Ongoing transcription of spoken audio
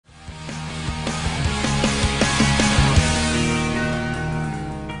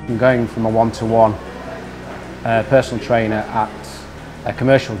from going from a one-to-one personal trainer at a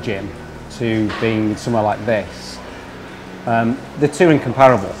commercial gym to being somewhere like this. The two are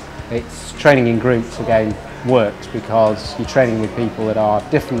incomparable. It's training in groups again works because you're training with people that are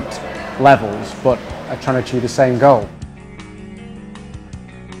different levels but are trying to achieve the same goal.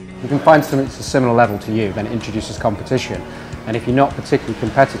 You can find something that's a similar level to you, then it introduces competition. And if you're not particularly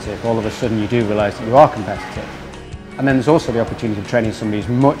competitive, all of a sudden you do realise that you are competitive. And then there's also the opportunity of training somebody who's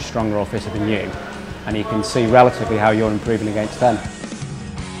much stronger or fitter than you, and you can see relatively how you're improving against them.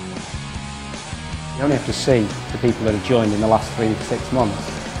 You only have to see the people that have joined in the last 3 to 6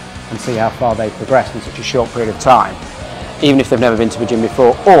 months and see how far they've progressed in such a short period of time, even if they've never been to a gym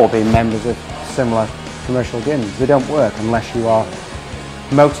before or been members of similar commercial gyms. They don't work unless you are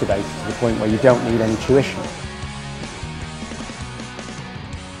motivated to the point where you don't need any tuition.